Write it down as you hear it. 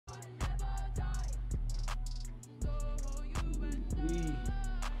we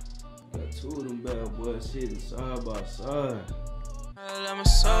got two of them bad boys sitting side by side. I'm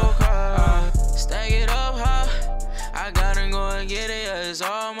so cold. Stack it up high. I gotta go and get it, yeah, it's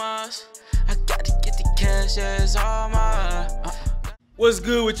all mine. I got to get the cash, yeah, it's all mine. What's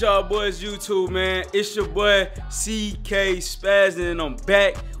good with y'all boys YouTube, man? It's your boy CK Spazzing, and I'm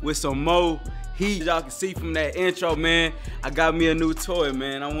back with some more heat. Y'all can see from that intro, man, I got me a new toy,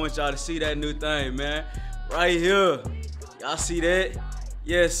 man. I want y'all to see that new thing, man. Right here. Y'all see that?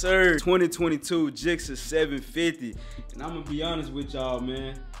 Yes, sir. 2022 Gsxr 750. And I'm gonna be honest with y'all,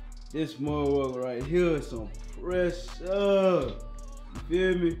 man. This motherfucker right here is some pressure. You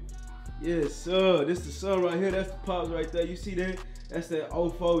feel me? Yes, sir. This the sun right here. That's the pops right there. You see that? That's that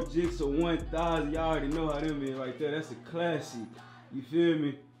 04 Gsxr 1000. Y'all already know how them is right there. That's a classic. You feel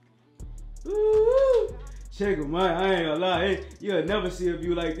me? Woo! Check them out. I ain't gonna lie. Hey, you'll never see a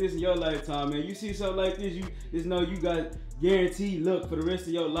view like this in your lifetime, man. You see something like this, you just know you got guaranteed luck for the rest of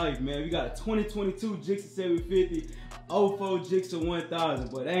your life, man. We got a 2022 Gsxr 750, 04 Gsxr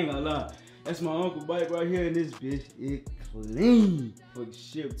 1000, but I ain't gonna lie. That's my uncle bike right here, and this bitch is clean. Fucking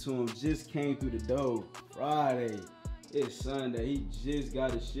shipped to him, just came through the door Friday. It's Sunday, he just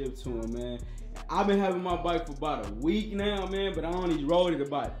got it shipped to him, man. I've been having my bike for about a week now, man, but I only rode it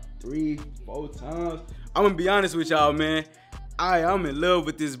about 3-4 times. I'm gonna be honest with y'all, man. I'm in love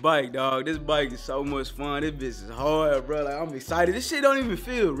with this bike, dog. This bike is so much fun. This bitch is hard, bro. Like, I'm excited. This shit don't even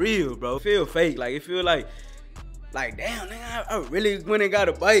feel real, bro. It feel fake. Like, it feel like damn, nigga, I really went and got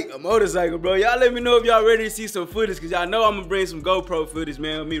a bike, a motorcycle, bro. Y'all let me know if y'all ready to see some footage, because y'all know I'm going to bring some GoPro footage,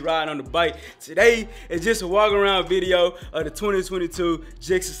 man, of me riding on the bike. Today is just a walk-around video of the 2022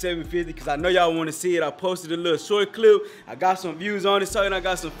 Gsxr 750, because I know y'all want to see it. I posted a little short clip. I got some views on it, so I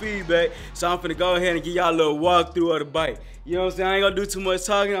got some feedback. So I'm finna go ahead and give y'all a little walkthrough of the bike. You know what I'm saying? I ain't gonna do too much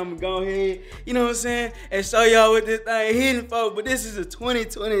talking. I'm gonna go ahead, you know what I'm saying, and show y'all what this thing hitting for. But this is a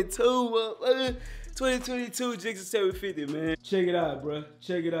 2022, motherfucker. 2022 Gsxr 750, man. Check it out, bro.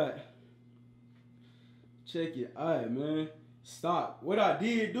 Check it out. Check it out, man. Stop. What I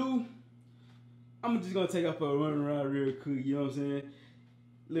did do, I'm just gonna take off for a run around real quick, you know what I'm saying?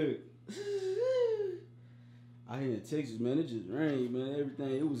 Look. I here in Texas, man, it just rained, man.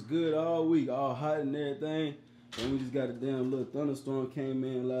 Everything, it was good all week, all hot and everything. And we just got a damn little thunderstorm came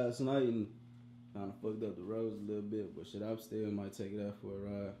in last night and kind of fucked up the roads a little bit. But shit, I still might take it out for a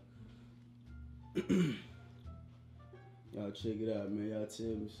ride. Y'all check it out, man. Y'all tell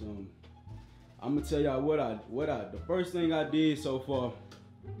me something. I'm gonna tell y'all the first thing I did so far,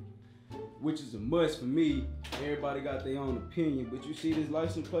 which is a must for me. Everybody got their own opinion, but you see this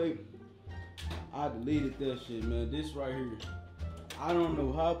license plate? I deleted that shit, man. This right here. I don't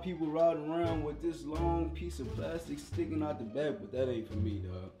know how people ride around with this long piece of plastic sticking out the back, but that ain't for me,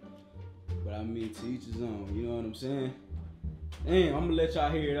 dog. But I mean, to each his own, you know what I'm saying? Damn, I'm gonna let y'all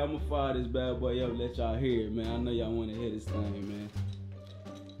hear it. I'm gonna fire this bad boy up, let y'all hear it, man. I know y'all wanna hear this thing, man.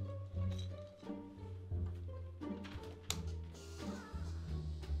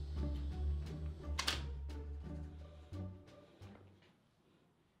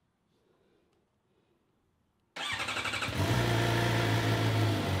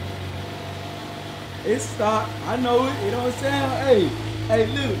 It's stopped. I know it. It don't sound. Hey,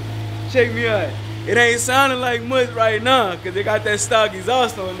 look. Check me out. It ain't sounding like much right now because they got that stock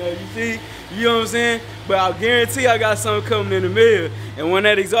exhaust on there, you see? You know what I'm saying? But I guarantee I got something coming in the mail. And when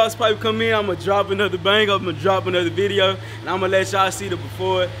that exhaust pipe come in, I'm going to drop another bang up, I'm going to drop another video, and I'm going to let y'all see the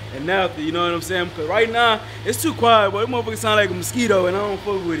before and after, you know what I'm saying? Because right now, it's too quiet, boy. This motherfucker sound like a mosquito, and I don't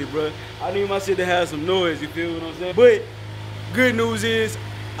fuck with it, bro. I need my shit to have some noise, you feel what I'm saying? But good news is,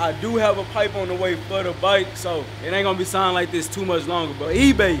 I do have a pipe on the way for the bike, so it ain't gonna be sounding like this too much longer. But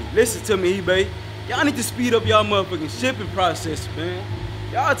eBay, listen to me, eBay. Y'all need to speed up y'all motherfucking shipping process, man.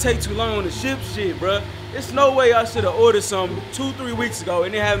 Y'all take too long to ship shit, bro. There's no way I should have ordered something 2-3 weeks ago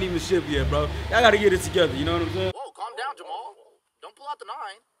and they haven't even shipped yet, bro. Y'all gotta get it together, you know what I'm saying? Whoa, calm down, Jamal. Don't pull out the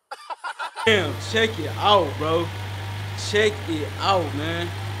 9. Damn, check it out, bro. Check it out, man.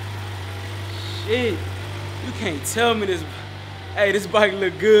 Shit, you can't tell me this. Hey, this bike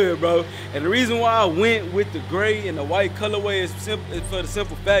look good, bro. And the reason why I went with the gray and the white colorway is for the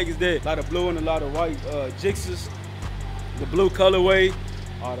simple fact is that a lot of blue and a lot of white Gsxrs, the blue colorway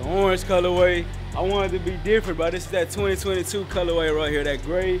or the orange colorway. I wanted to be different, bro. This is that 2022 colorway right here, that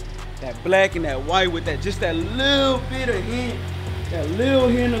gray, that black, and that white with that just that little bit of hint, that little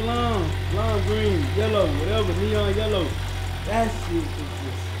hint of lime green, yellow, whatever, neon yellow. That shit is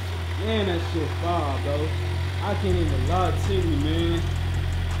just, man, that shit fire, bro. I can't even lie to you, man.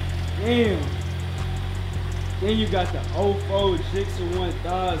 Damn. Then you got the 04 Gsxr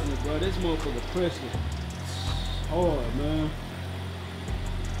 1000, bro. This motherfucker pressure. Hard, man.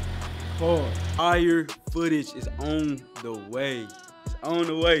 hard. Fire footage is on the way. It's on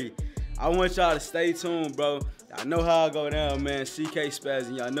the way. I want y'all to stay tuned, bro. Y'all know how I go down, man. Gsxr,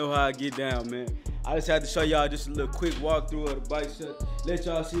 and y'all know how I get down, man. I just had to show y'all just a little quick walkthrough of the bike set. Let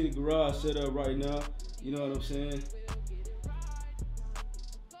y'all see the garage set up right now. You know what I'm saying?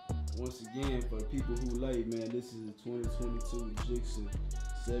 Once again, for the people who late, man, this is a 2022 Gsxr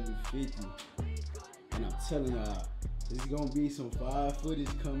 750. And I'm telling y'all, there's gonna be some fire footage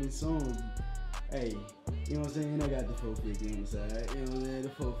coming soon. Hey, you know what I'm saying? I got the 450 on the side. You know what I'm saying? The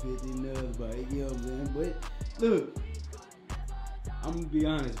 450, another bike, you know what I'm saying? But look, I'm gonna be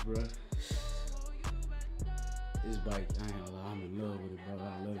honest, bro. This bike, I ain't gonna lie, I'm in love with it, bro.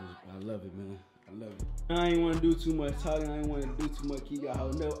 I love it. I love it, man. I love it. I ain't wanna do too much talking. I ain't wanna do too much keep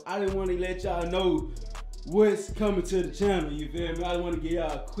y'all know. I didn't wanna let y'all know what's coming to the channel, you feel me? I wanna give y'all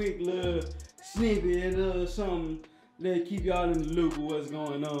a quick little snippet or something that keep y'all in the loop of what's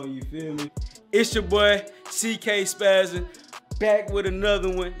going on, you feel me? It's your boy, Gsxr, back with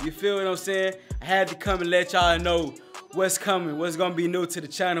another one, you feel what I'm saying? I had to come and let y'all know what's coming, what's gonna be new to the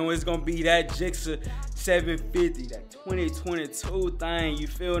channel. It's gonna be that Gsxr 750, that 2022 thing, you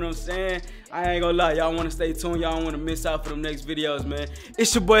feel what I'm saying? I ain't gonna lie, y'all wanna stay tuned, y'all don't wanna miss out for them next videos, man.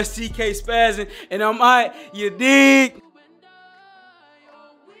 It's your boy Gsxr, and I'm out, you dig?